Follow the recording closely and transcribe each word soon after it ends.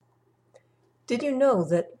Did you know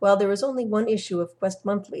that while there is only one issue of Quest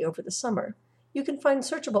Monthly over the summer, you can find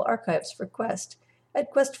searchable archives for Quest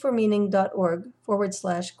at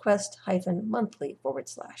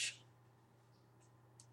questformeaning.org/quest-monthly/.